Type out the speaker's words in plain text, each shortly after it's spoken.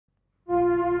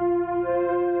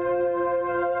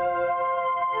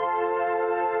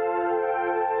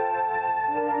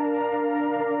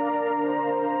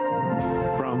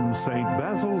St.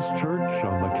 Basil's Church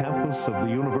on the campus of the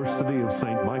University of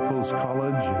St. Michael's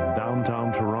College in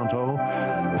downtown Toronto,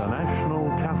 the National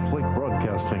Catholic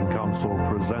Broadcasting Council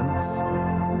presents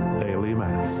Daily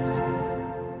Mass.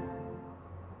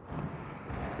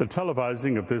 The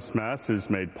televising of this Mass is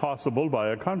made possible by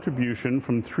a contribution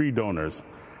from 3 donors.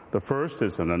 The first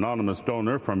is an anonymous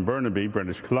donor from Burnaby,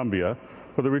 British Columbia,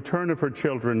 for the return of her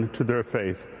children to their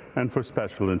faith and for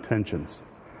special intentions.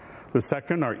 The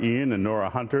second are Ian and Nora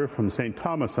Hunter from St.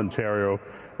 Thomas, Ontario,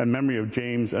 in memory of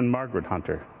James and Margaret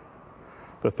Hunter.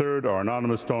 The third are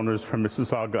anonymous donors from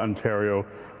Mississauga, Ontario,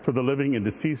 for the living and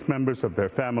deceased members of their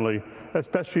family,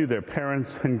 especially their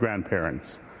parents and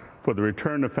grandparents, for the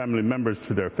return of family members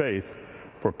to their faith,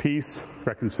 for peace,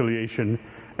 reconciliation,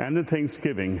 and in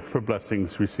thanksgiving for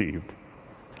blessings received.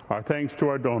 Our thanks to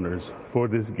our donors for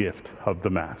this gift of the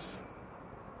Mass.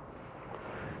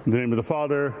 In the name of the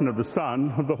Father, and of the Son,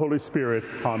 and of the Holy Spirit,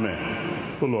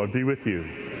 Amen. The Lord be with you.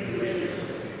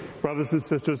 Brothers and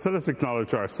sisters, let us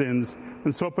acknowledge our sins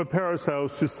and so prepare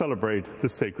ourselves to celebrate the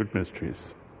sacred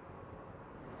mysteries.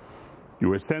 You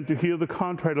were sent to heal the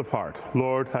contrite of heart.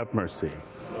 Lord, have mercy.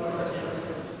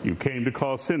 You came to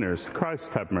call sinners.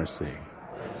 Christ, have mercy.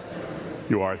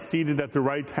 You are seated at the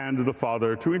right hand of the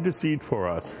Father to intercede for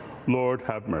us. Lord,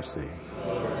 have mercy.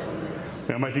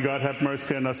 May Almighty God have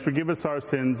mercy on us, forgive us our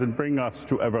sins, and bring us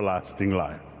to everlasting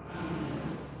life.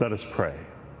 Let us pray.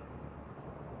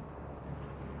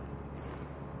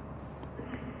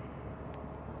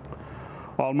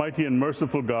 Almighty and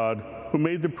merciful God, who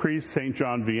made the priest St.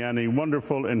 John Vianney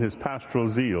wonderful in his pastoral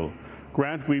zeal,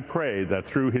 grant, we pray, that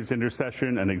through his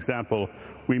intercession and example,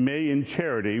 we may in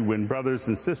charity win brothers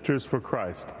and sisters for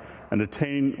Christ and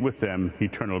attain with them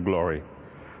eternal glory.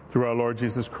 Through our Lord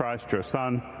Jesus Christ, your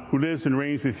Son, who lives and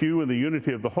reigns with you in the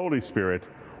unity of the Holy Spirit,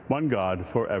 one God,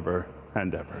 forever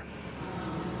and ever.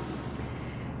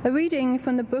 A reading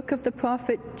from the book of the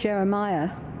prophet Jeremiah.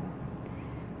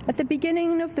 At the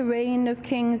beginning of the reign of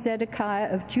King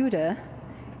Zedekiah of Judah,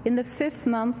 in the 5th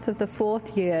month of the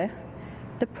 4th year,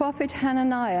 the prophet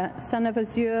Hananiah, son of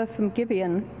Azur from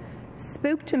Gibeon,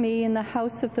 spoke to me in the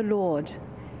house of the Lord,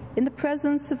 in the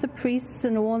presence of the priests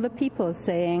and all the people,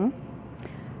 saying,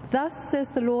 Thus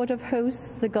says the Lord of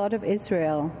hosts, the God of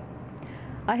Israel,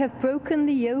 I have broken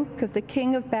the yoke of the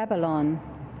king of Babylon.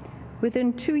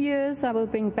 Within 2 years I will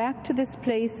bring back to this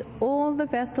place all the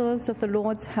vessels of the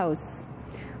Lord's house,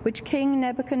 which King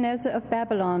Nebuchadnezzar of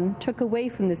Babylon took away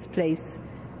from this place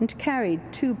and carried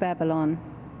to Babylon.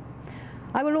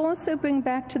 I will also bring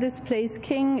back to this place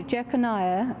King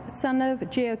Jeconiah, son of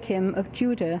Joachim of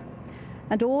Judah,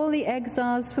 and all the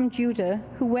exiles from Judah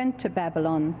who went to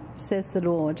Babylon, says the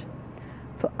Lord.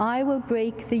 For I will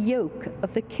break the yoke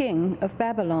of the king of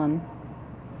Babylon.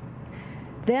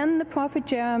 Then the prophet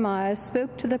Jeremiah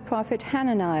spoke to the prophet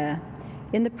Hananiah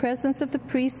in the presence of the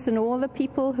priests and all the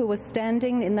people who were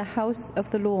standing in the house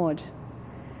of the Lord.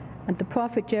 And the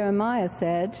prophet Jeremiah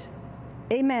said,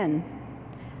 Amen.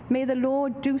 May the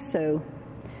Lord do so.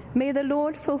 May the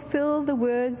Lord fulfill the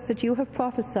words that you have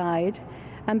prophesied,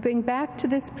 and bring back to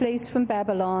this place from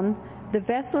Babylon the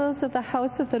vessels of the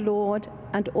house of the Lord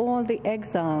and all the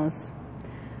exiles.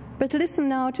 But listen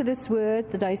now to this word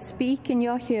that I speak in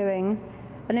your hearing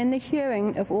and in the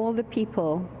hearing of all the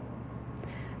people.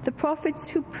 The prophets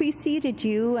who preceded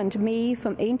you and me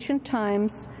from ancient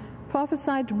times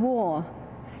prophesied war,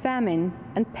 famine,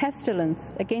 and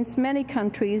pestilence against many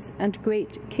countries and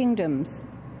great kingdoms.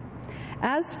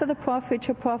 As for the prophet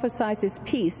who prophesies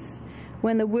peace,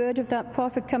 when the word of that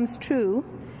prophet comes true,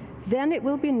 then it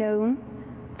will be known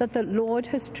that the Lord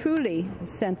has truly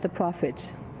sent the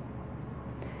prophet.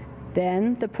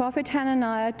 Then the prophet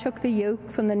Hananiah took the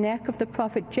yoke from the neck of the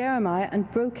prophet Jeremiah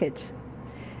and broke it.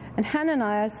 And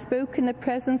Hananiah spoke in the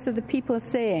presence of the people,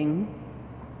 saying,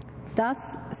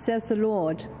 Thus says the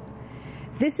Lord,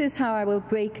 This is how I will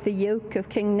break the yoke of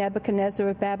King Nebuchadnezzar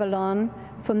of Babylon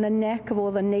from the neck of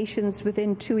all the nations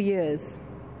within 2 years.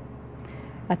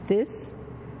 At this,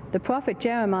 the prophet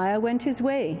Jeremiah went his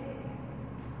way.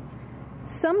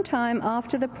 Sometime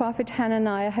after the prophet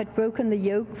Hananiah had broken the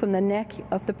yoke from the neck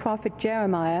of the prophet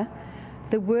Jeremiah,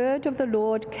 the word of the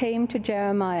Lord came to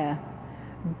Jeremiah,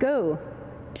 Go,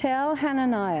 tell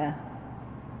Hananiah,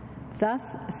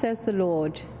 Thus says the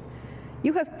Lord,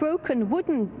 You have broken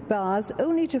wooden bars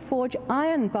only to forge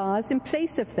iron bars in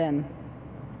place of them.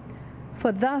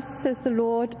 For thus says the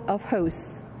Lord of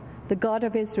hosts, the God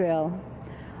of Israel,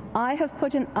 I have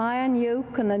put an iron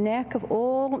yoke on the neck of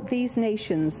all these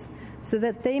nations, so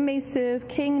that they may serve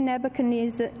King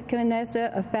Nebuchadnezzar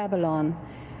of Babylon,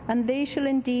 and they shall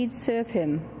indeed serve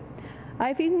him. I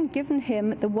have even given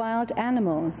him the wild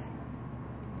animals.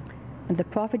 And the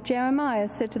prophet Jeremiah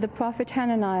said to the prophet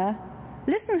Hananiah,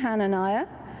 "Listen, Hananiah,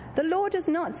 the Lord has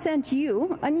not sent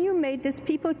you, and you made this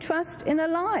people trust in a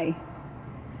lie.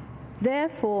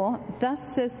 Therefore,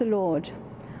 thus says the Lord,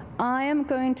 I am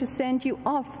going to send you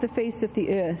off the face of the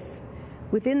earth.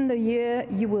 Within the year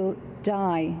you will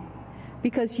die,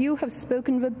 because you have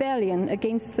spoken rebellion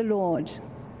against the Lord."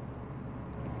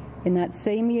 In that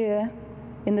same year,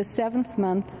 in the 7th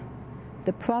month,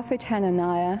 the prophet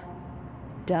Hananiah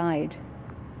died.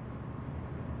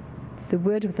 The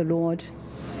word of the Lord.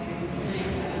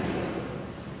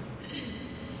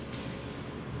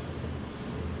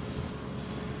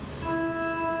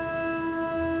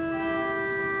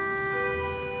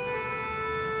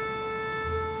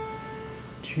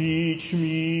 Teach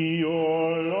me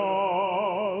your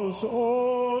laws,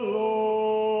 O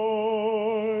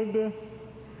Lord.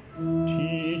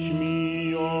 Teach me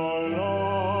your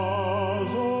laws,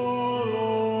 O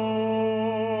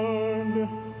Lord.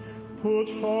 Put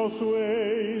false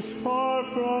ways far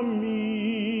from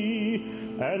me,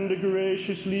 and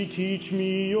graciously teach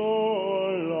me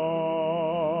your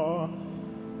law.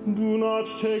 Do not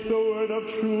take the word of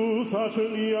truth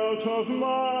utterly out of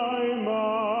my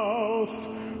mouth,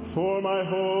 for my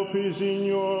hope is in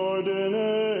your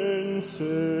ordinances.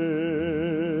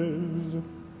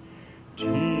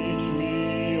 Teach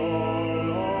me your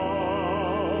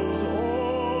laws, O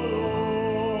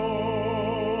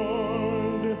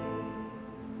Lord.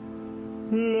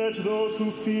 Let those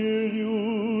who fear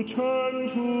you turn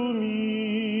to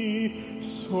me,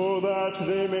 so that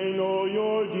they may know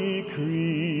your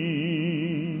decrees.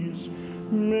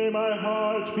 May my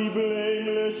heart be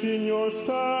blameless in your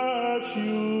statutes,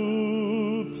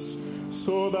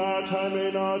 so that I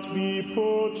may not be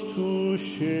put to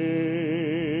shame.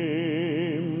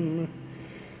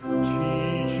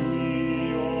 Teach me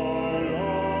your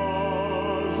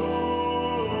laws, O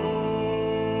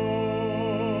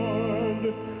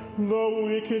Lord. The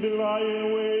wicked lie in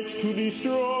wait to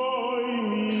destroy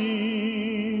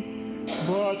me,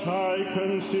 but I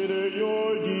consider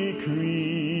your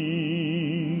decrees.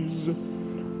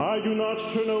 I do not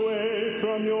turn away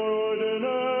from your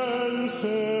ordinances,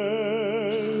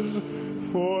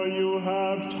 for you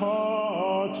have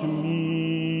taught me.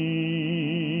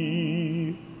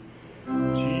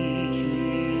 Teach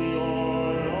me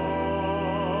your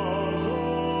laws, O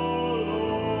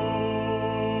Lord.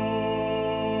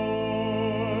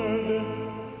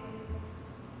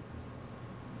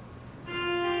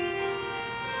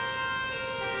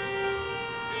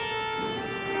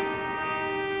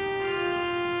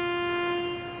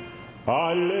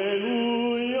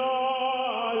 Alleluia,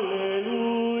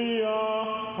 alleluia,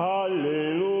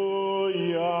 alleluia.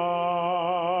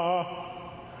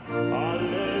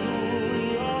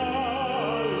 Alleluia,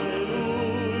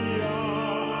 alleluia,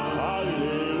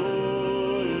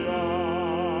 alleluia.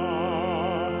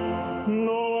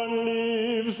 No one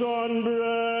lives on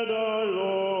bread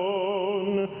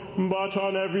alone, but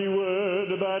on every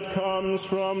word that comes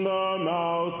from the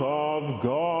mouth of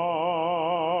God.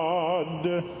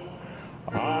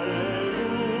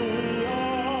 Alleluia,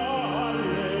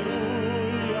 alleluia,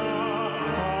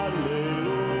 alleluia.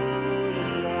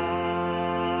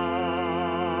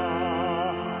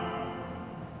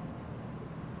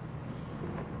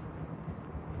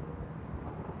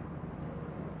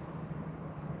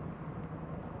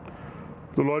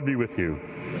 The Lord be with you.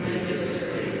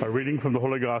 A reading from the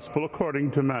Holy Gospel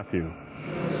according to Matthew.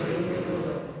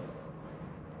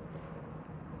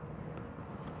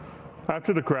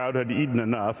 After the crowd had eaten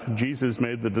enough, Jesus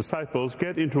made the disciples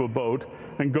get into a boat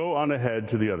and go on ahead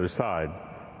to the other side,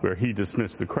 where he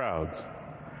dismissed the crowds.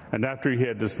 And after he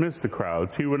had dismissed the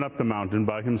crowds, he went up the mountain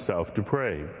by himself to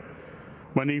pray.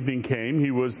 When evening came,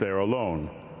 he was there alone.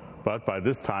 But by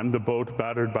this time the boat,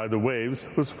 battered by the waves,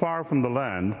 was far from the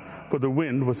land, for the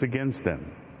wind was against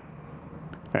them.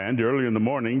 And early in the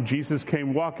morning, Jesus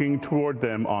came walking toward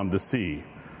them on the sea.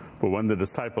 But when the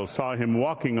disciples saw him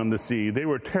walking on the sea, they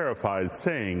were terrified,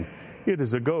 saying, "It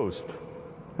is a ghost."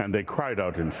 And they cried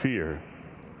out in fear.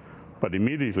 But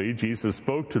immediately Jesus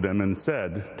spoke to them and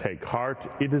said, "Take heart,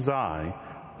 it is I.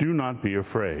 Do not be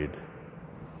afraid."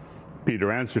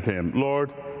 Peter answered him,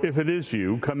 "Lord, if it is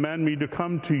you, command me to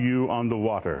come to you on the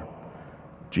water."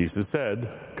 Jesus said,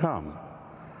 "Come."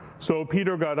 So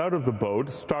Peter got out of the boat,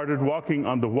 started walking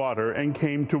on the water, and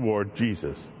came toward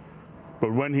Jesus.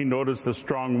 But when he noticed the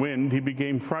strong wind, he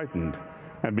became frightened,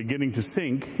 and beginning to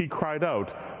sink, he cried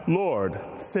out, "Lord,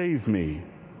 save me."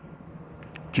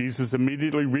 Jesus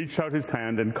immediately reached out his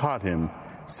hand and caught him,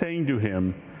 saying to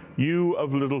him, "You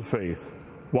of little faith,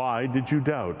 why did you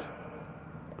doubt?"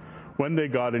 When they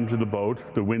got into the boat,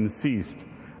 the wind ceased,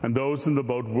 And those in the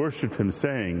boat worshipped him,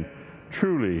 saying,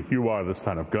 "Truly you are the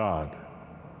Son of God."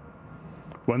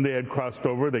 When they had crossed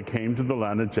over, they came to the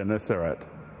land of Gennesaret.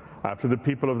 After the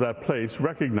people of that place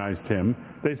recognized him,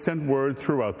 they sent word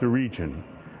throughout the region,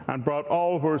 and brought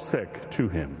all who were sick to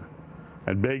him,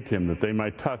 and begged him that they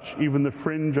might touch even the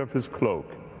fringe of his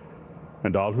cloak.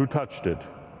 And all who touched it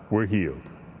were healed.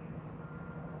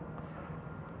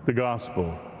 The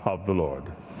Gospel of the Lord.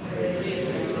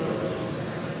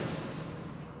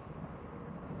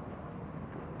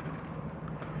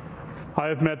 I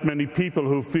have met many people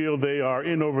who feel they are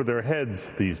in over their heads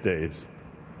these days.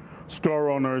 Store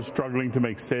owners struggling to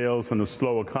make sales in a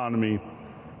slow economy,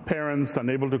 parents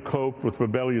unable to cope with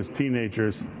rebellious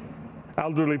teenagers,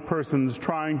 elderly persons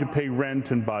trying to pay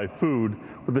rent and buy food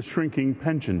with a shrinking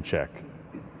pension check,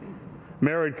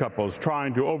 married couples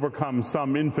trying to overcome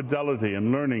some infidelity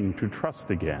and learning to trust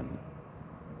again.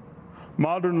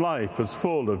 Modern life is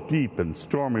full of deep and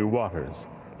stormy waters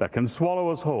that can swallow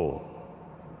us whole.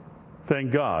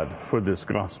 Thank God for this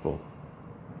gospel.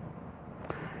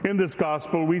 In this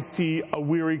gospel, we see a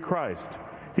weary Christ.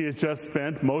 He has just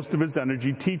spent most of his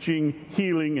energy teaching,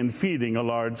 healing, and feeding a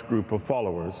large group of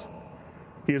followers.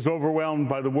 He is overwhelmed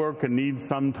by the work and needs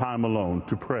some time alone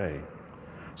to pray.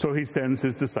 So he sends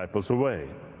his disciples away.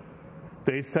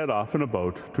 They set off in a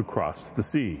boat to cross the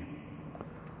sea.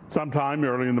 Sometime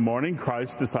early in the morning,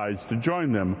 Christ decides to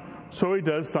join them, so he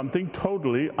does something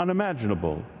totally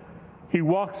unimaginable. He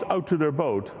walks out to their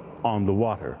boat on the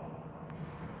water.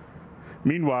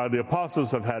 Meanwhile, the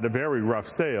apostles have had a very rough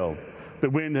sail. The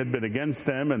wind had been against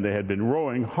them, and they had been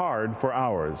rowing hard for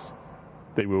hours.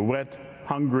 They were wet,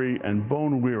 hungry, and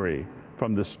bone-weary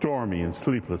from the stormy and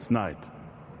sleepless night.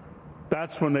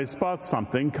 That's when they spot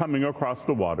something coming across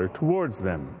the water towards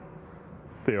them.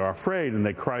 They are afraid, and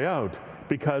they cry out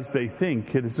because they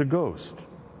think it is a ghost.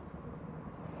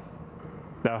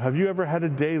 Now, have you ever had a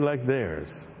day like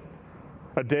theirs?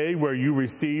 A day where you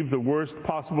receive the worst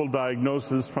possible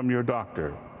diagnosis from your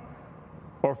doctor,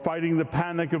 or fighting the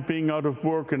panic of being out of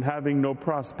work and having no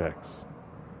prospects,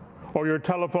 or your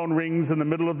telephone rings in the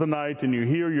middle of the night and you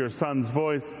hear your son's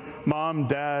voice, "Mom,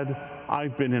 Dad,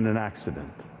 I've been in an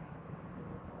accident."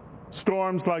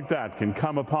 Storms like that can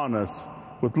come upon us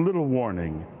with little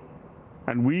warning,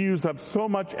 and we use up so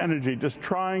much energy just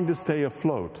trying to stay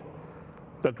afloat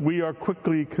that we are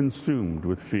quickly consumed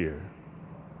with fear.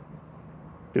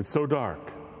 It's so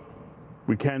dark.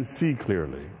 We can't see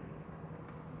clearly.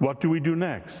 What do we do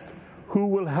next? Who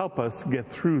will help us get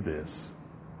through this?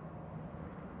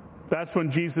 That's when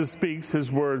Jesus speaks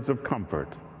his words of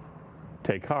comfort.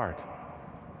 "Take heart.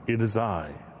 It is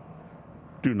I.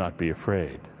 Do not be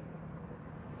afraid."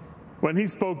 When he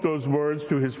spoke those words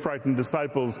to his frightened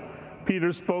disciples,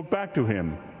 Peter spoke back to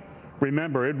him.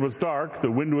 Remember, it was dark,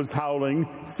 the wind was howling,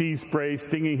 sea spray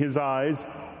stinging his eyes.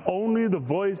 Only the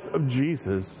voice of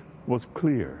Jesus was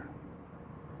clear.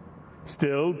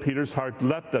 Still, Peter's heart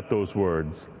leapt at those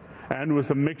words, and with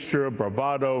a mixture of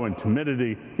bravado and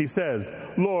timidity, he says,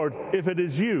 "Lord, if it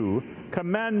is you,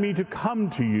 command me to come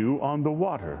to you on the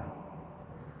water."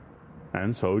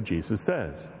 And so Jesus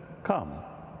says, "Come."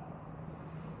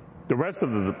 The rest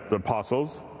of the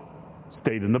apostles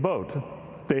stayed in the boat.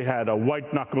 They had a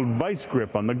white-knuckled vice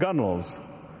grip on the gunwales.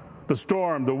 The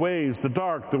storm, the waves, the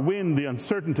dark, the wind, the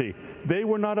uncertainty, they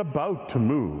were not about to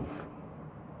move.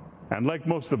 And like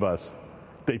most of us,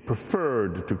 they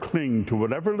preferred to cling to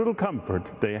whatever little comfort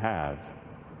they have.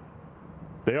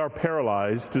 They are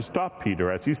paralyzed to stop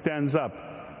Peter as he stands up,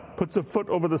 puts a foot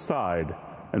over the side,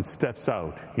 and steps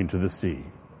out into the sea.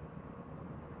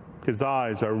 His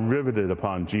eyes are riveted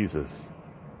upon Jesus,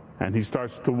 and he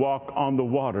starts to walk on the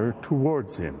water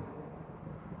towards him.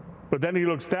 But then he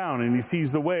looks down and he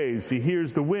sees the waves, he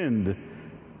hears the wind,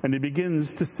 and he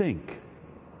begins to sink.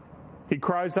 He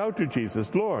cries out to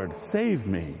Jesus, "Lord, save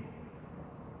me."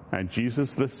 And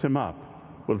Jesus lifts him up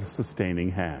with a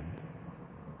sustaining hand.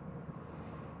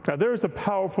 Now there is a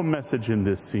powerful message in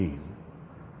this scene,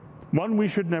 one we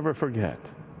should never forget.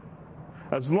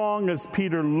 As long as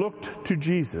Peter looked to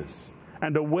Jesus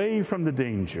and away from the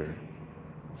danger,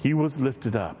 he was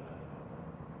lifted up.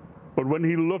 But when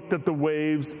he looked at the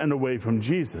waves and away from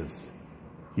Jesus,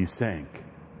 he sank.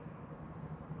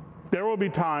 There will be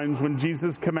times when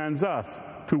Jesus commands us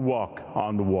to walk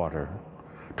on the water,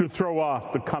 to throw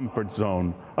off the comfort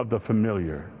zone of the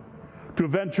familiar, to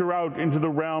venture out into the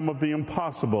realm of the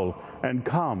impossible and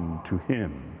come to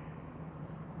him.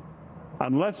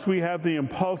 Unless we have the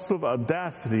impulsive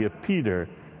audacity of Peter,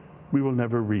 we will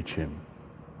never reach him.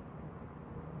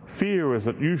 Fear is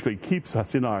what usually keeps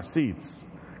us in our seats,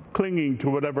 clinging to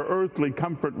whatever earthly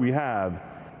comfort we have,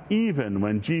 even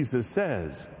when Jesus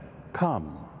says,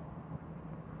 "Come."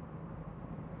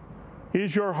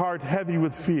 Is your heart heavy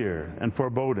with fear and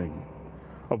foreboding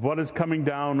of what is coming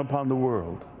down upon the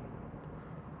world?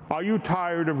 Are you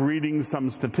tired of reading some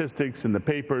statistics in the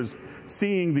papers,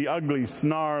 seeing the ugly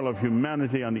snarl of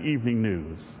humanity on the evening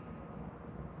news?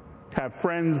 Have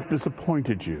friends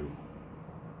disappointed you?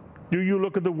 Do you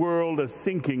look at the world as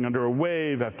sinking under a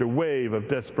wave after wave of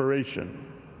desperation?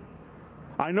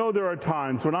 I know there are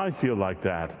times when I feel like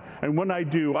that, and when I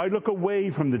do, I look away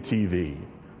from the TV,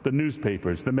 the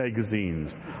newspapers, the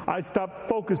magazines. I stop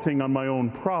focusing on my own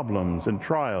problems and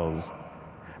trials,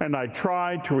 and I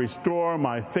try to restore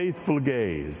my faithful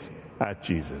gaze at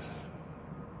Jesus.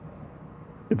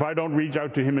 If I don't reach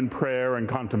out to him in prayer and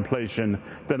contemplation,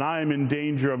 then I am in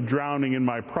danger of drowning in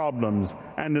my problems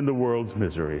and in the world's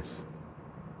miseries.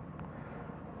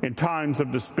 In times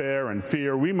of despair and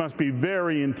fear, we must be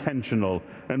very intentional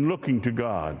in looking to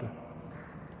God.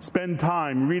 Spend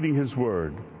time reading his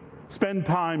word. Spend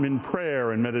time in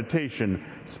prayer and meditation.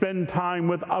 Spend time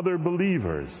with other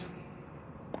believers.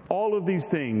 All of these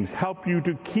things help you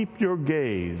to keep your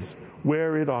gaze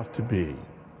where it ought to be.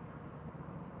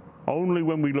 Only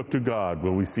when we look to God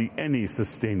will we see any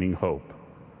sustaining hope.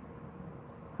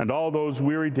 And all those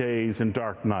weary days and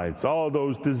dark nights, all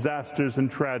those disasters and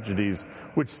tragedies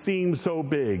which seem so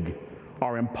big,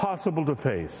 are impossible to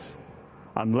face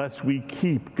unless we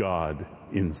keep God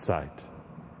in sight.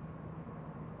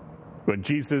 When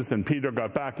Jesus and Peter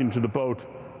got back into the boat,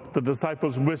 the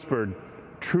disciples whispered,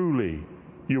 "Truly,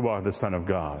 you are the Son of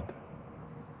God."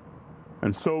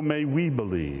 And so may we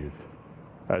believe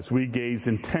as we gaze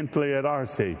intently at our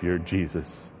Savior,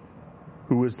 Jesus,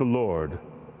 who is the Lord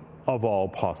of all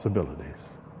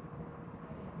possibilities.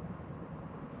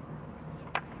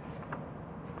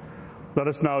 Let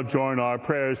us now join our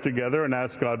prayers together and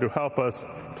ask God to help us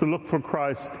to look for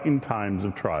Christ in times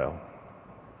of trial.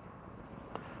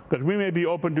 That we may be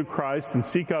open to Christ and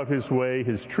seek out his way,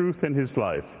 his truth, and his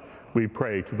life, we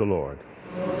pray to the Lord.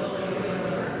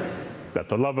 That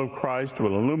the love of Christ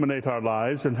will illuminate our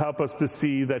lives and help us to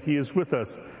see that he is with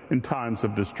us in times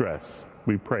of distress,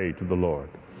 we pray to the Lord.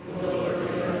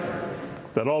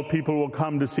 That all people will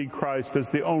come to see Christ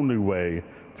as the only way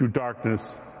through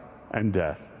darkness and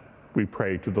death, we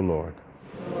pray to the Lord.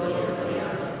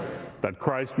 That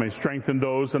Christ may strengthen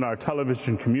those in our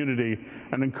television community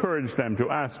and encourage them to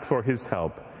ask for his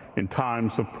help in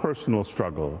times of personal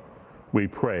struggle, we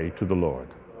pray to the Lord.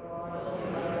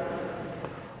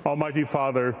 Almighty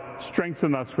Father,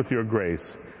 strengthen us with your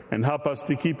grace and help us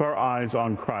to keep our eyes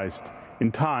on Christ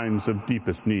in times of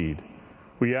deepest need.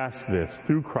 We ask this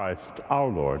through Christ our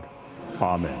Lord.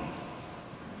 Amen.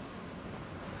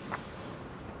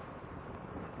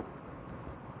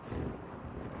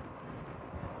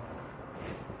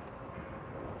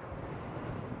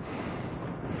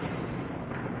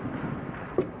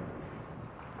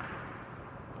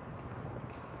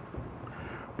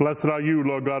 Blessed are you,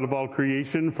 Lord God of all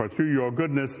creation, for through your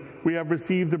goodness we have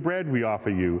received the bread we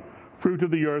offer you, fruit of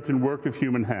the earth and work of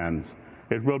human hands.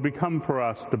 It will become for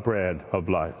us the bread of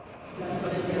life.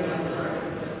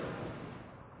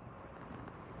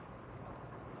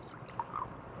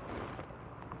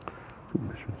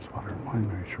 Missions, water, and wine,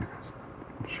 Mary,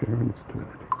 share in his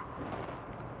divinity.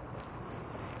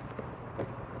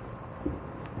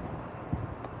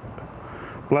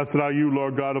 Blessed are you,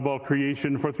 Lord God of all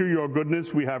creation, for through your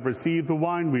goodness we have received the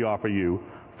wine we offer you,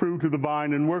 fruit of the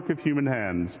vine and work of human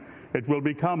hands. It will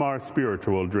become our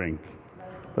spiritual drink.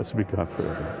 Blessed be God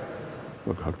forever.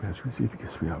 Lord God, we ask you to receive the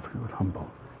gifts we offer you with humble,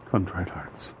 contrite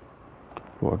hearts.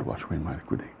 Lord, wash away my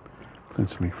iniquity.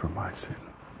 Cleanse me from my sin.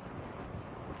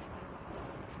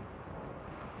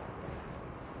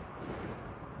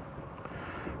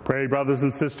 Pray, brothers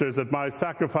and sisters, that my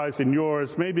sacrifice and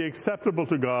yours may be acceptable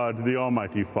to God, the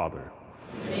Almighty Father.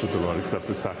 Let the Lord accept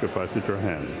the sacrifice at your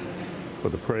hands, for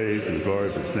the praise and glory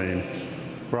of his name,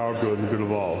 for our good and good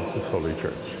of all his holy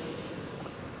church.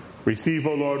 Receive,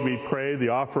 O Lord, we pray, the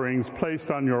offerings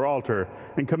placed on your altar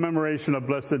in commemoration of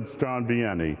Blessed John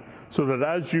Vianney, so that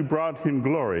as you brought him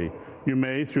glory, you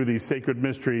may, through these sacred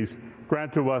mysteries,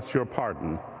 grant to us your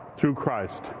pardon, through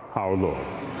Christ our Lord.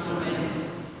 Amen.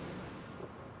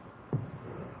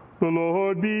 The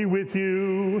Lord be with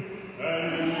you.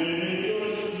 And with your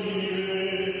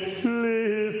spirit.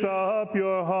 Lift up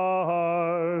your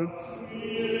hearts.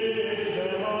 We lift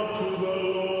them up to the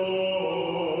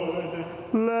Lord.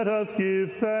 Let us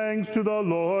give thanks to the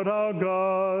Lord our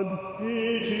God.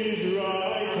 It is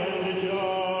right and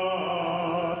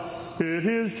just. It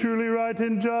is truly right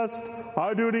and just,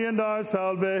 our duty and our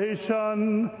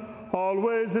salvation,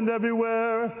 always and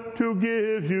everywhere to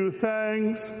give you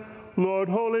thanks, Lord,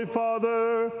 Holy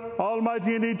Father,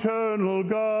 Almighty and Eternal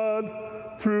God,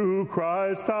 through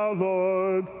Christ our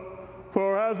Lord.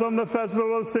 For as on the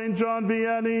festival of St. John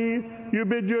Vianney you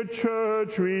bid your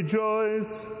church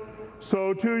rejoice,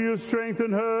 so too you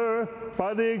strengthen her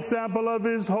by the example of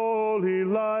his holy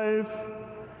life.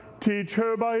 Teach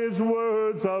her by his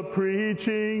words of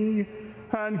preaching,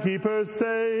 and keep her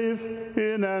safe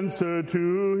in answer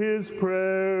to his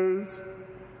prayers.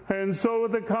 And so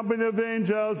with the company of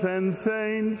angels and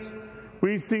saints,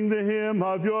 we sing the hymn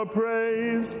of your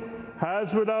praise,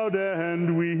 as without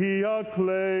end we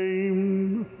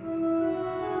acclaim.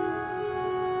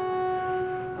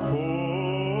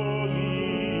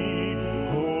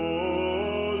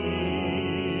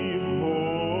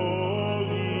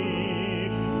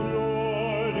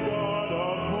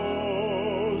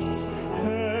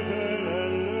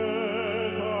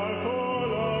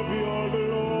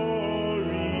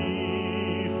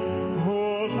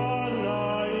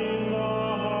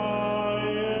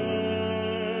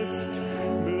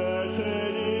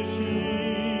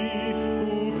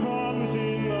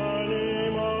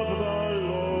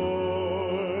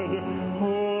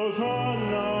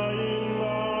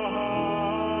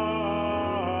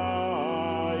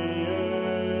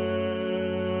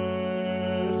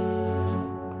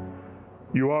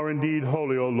 You are indeed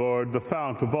holy, O Lord, the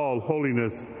fount of all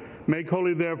holiness. Make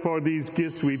holy, therefore, these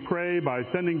gifts, we pray, by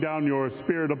sending down your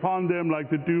Spirit upon them like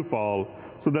the dewfall,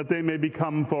 so that they may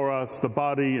become for us the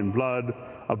body and blood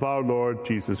of our Lord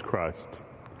Jesus Christ.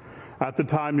 At the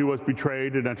time he was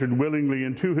betrayed and entered willingly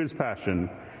into his passion,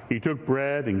 he took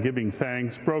bread and, giving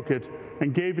thanks, broke it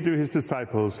and gave it to his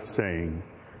disciples, saying,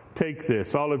 "Take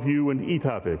this, all of you, and eat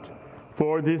of it,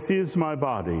 for this is my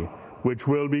body, which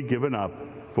will be given up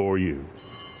for you."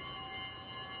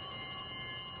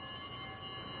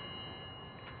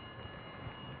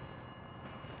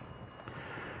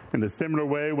 In a similar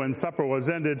way, when supper was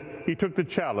ended, he took the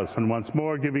chalice, and once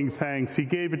more giving thanks, he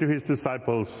gave it to his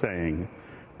disciples, saying,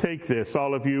 "Take this,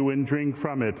 all of you, and drink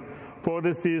from it, for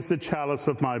this is the chalice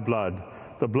of my blood,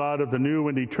 the blood of the new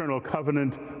and eternal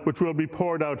covenant, which will be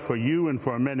poured out for you and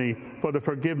for many for the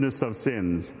forgiveness of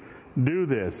sins. Do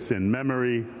this in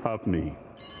memory of me."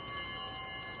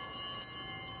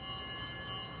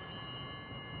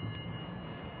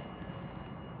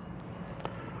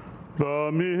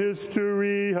 The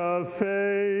mystery of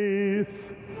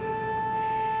faith.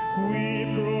 We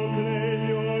proclaim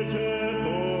your death, O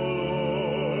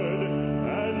Lord,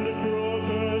 and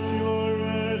profess your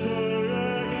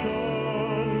resurrection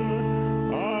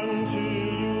until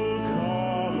you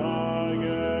come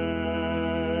again.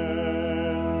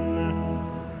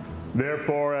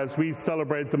 Therefore, as we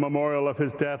celebrate the memorial of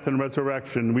his death and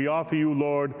resurrection, we offer you,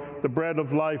 Lord, the bread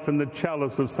of life and the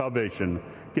chalice of salvation,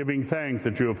 giving thanks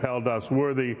that you have held us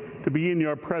worthy to be in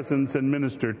your presence and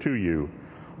minister to you.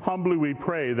 Humbly we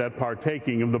pray that,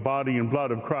 partaking of the body and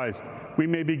blood of Christ, we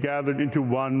may be gathered into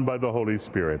one by the Holy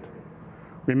Spirit.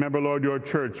 Remember, Lord, your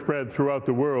church spread throughout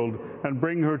the world, and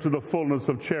bring her to the fullness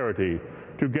of charity,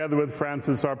 together with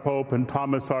Francis our Pope and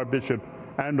Thomas our Bishop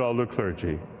and all the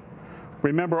clergy.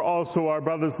 Remember also our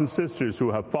brothers and sisters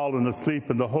who have fallen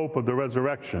asleep in the hope of the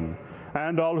resurrection,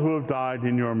 and all who have died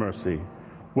in your mercy.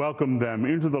 Welcome them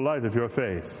into the light of your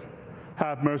face.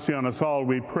 Have mercy on us all,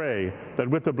 we pray, that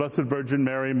with the Blessed Virgin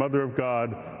Mary, Mother of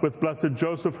God, with blessed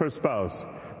Joseph, her spouse,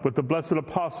 with the blessed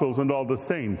apostles and all the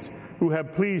saints who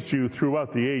have pleased you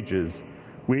throughout the ages,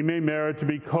 we may merit to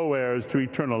be co-heirs to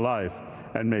eternal life,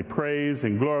 and may praise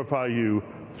and glorify you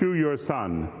through your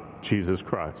Son, Jesus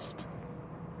Christ.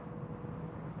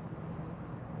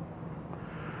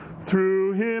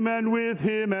 Through him and with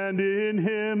him and in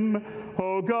him,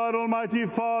 O God, Almighty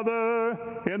Father,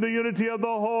 in the unity of the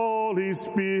Holy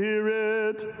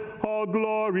Spirit, all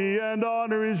glory and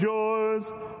honor is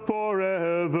yours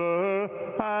forever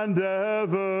and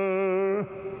ever.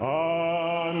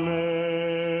 Amen.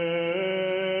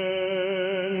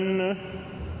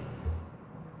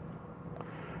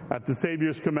 At the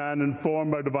Savior's command,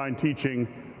 informed by divine teaching,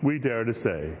 we dare to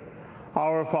say,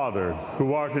 Our Father,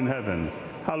 who art in heaven,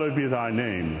 hallowed be thy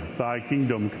name. Thy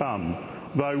kingdom come.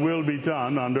 Thy will be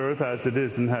done on earth as it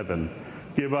is in heaven.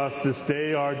 Give us this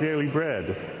day our daily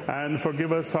bread, and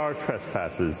forgive us our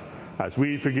trespasses, as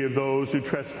we forgive those who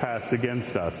trespass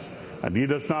against us. And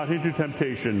lead us not into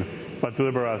temptation, but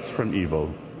deliver us from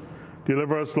evil.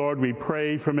 Deliver us, Lord, we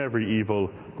pray, from every evil.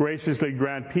 Graciously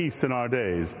grant peace in our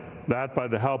days, that by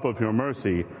the help of your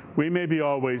mercy we may be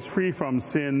always free from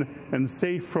sin and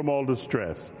safe from all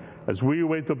distress, as we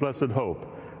await the blessed hope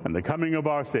and the coming of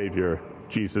our Savior,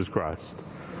 Jesus Christ.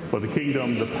 For the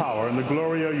kingdom, the power, and the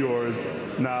glory are yours,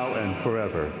 now and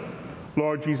forever.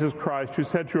 Lord Jesus Christ, who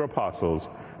said to your apostles,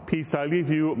 Peace I leave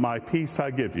you, my peace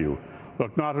I give you.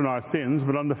 Look not on our sins,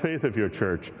 but on the faith of your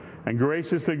church, and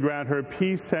graciously grant her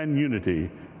peace and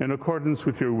unity in accordance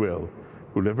with your will,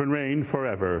 who live and reign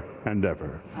forever and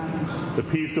ever. Amen. The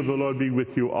peace of the Lord be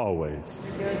with you always.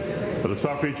 Let us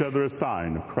offer each other a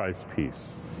sign of Christ's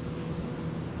peace.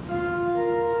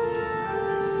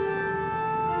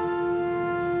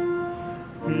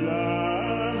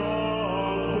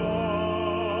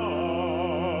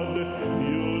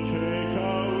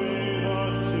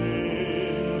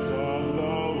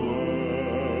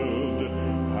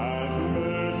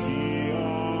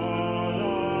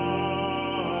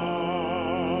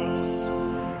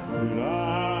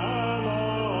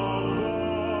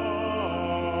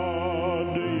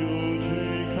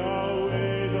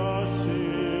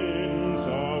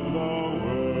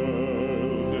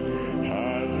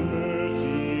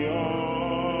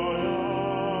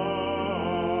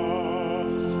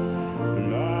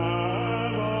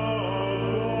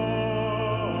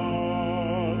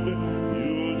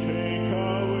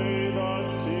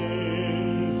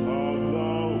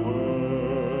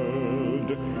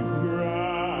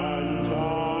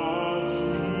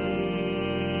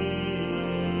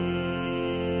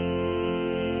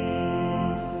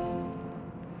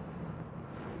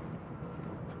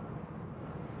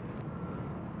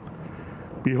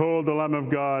 Behold the Lamb of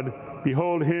God.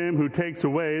 Behold him who takes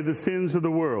away the sins of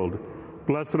the world.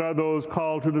 Blessed are those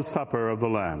called to the supper of the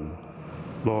Lamb.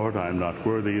 Lord, I am not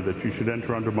worthy that you should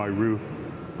enter under my roof,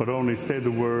 but only say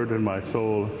the word, and my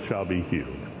soul shall be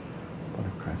healed. Blood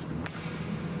of Christ be with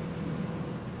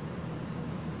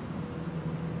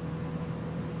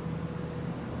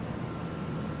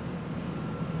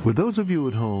you. Would those of you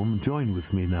at home join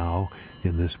with me now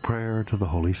in this prayer to the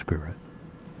Holy Spirit?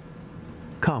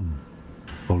 Come,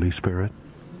 Holy Spirit,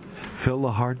 fill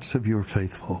the hearts of your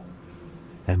faithful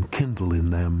and kindle in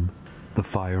them the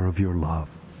fire of your love.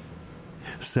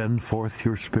 Send forth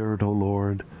your Spirit, O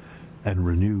Lord, and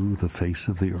renew the face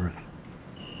of the earth.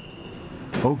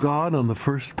 O God, on the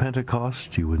first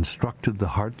Pentecost you instructed the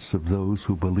hearts of those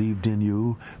who believed in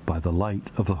you by the light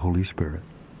of the Holy Spirit.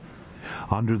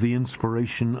 Under the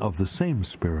inspiration of the same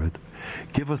Spirit,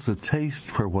 give us a taste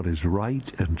for what is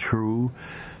right and true,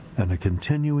 and a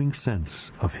continuing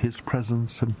sense of his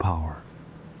presence and power,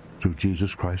 through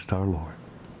Jesus Christ our Lord.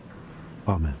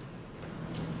 Amen.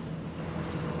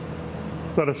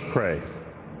 Let us pray.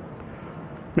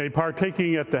 May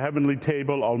partaking at the heavenly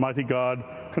table, Almighty God,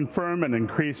 confirm and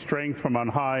increase strength from on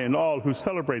high in all who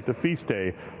celebrate the feast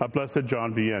day of Blessed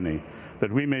John Vianney,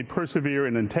 that we may persevere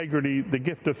in integrity, the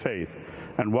gift of faith,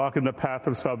 and walk in the path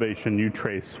of salvation you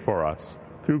trace for us,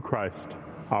 through Christ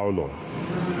our Lord.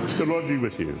 The Lord be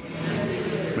with you.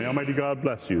 May Almighty God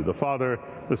bless you, the Father,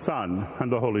 the Son, and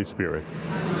the Holy Spirit.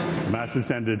 The Mass is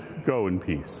ended. Go in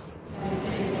peace.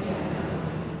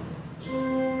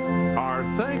 Our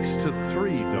thanks to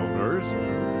 3 donors.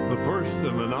 The first,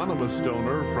 an anonymous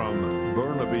donor from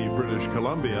Burnaby, British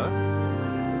Columbia.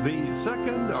 The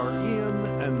second are Ian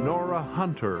and Nora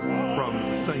Hunter from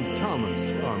St.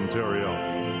 Thomas, Ontario.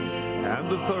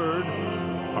 And the third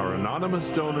are anonymous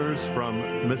donors from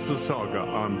Mississauga,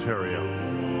 Ontario.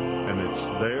 And it's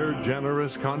their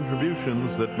generous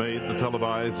contributions that made the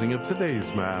televising of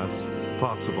today's Mass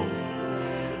possible.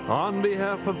 On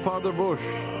behalf of Father Bush,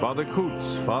 Father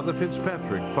Coots, Father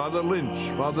Fitzpatrick, Father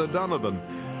Lynch, Father Donovan,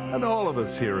 and all of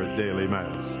us here at Daily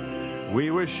Mass,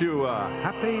 we wish you a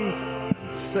happy,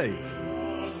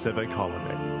 safe civic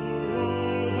holiday.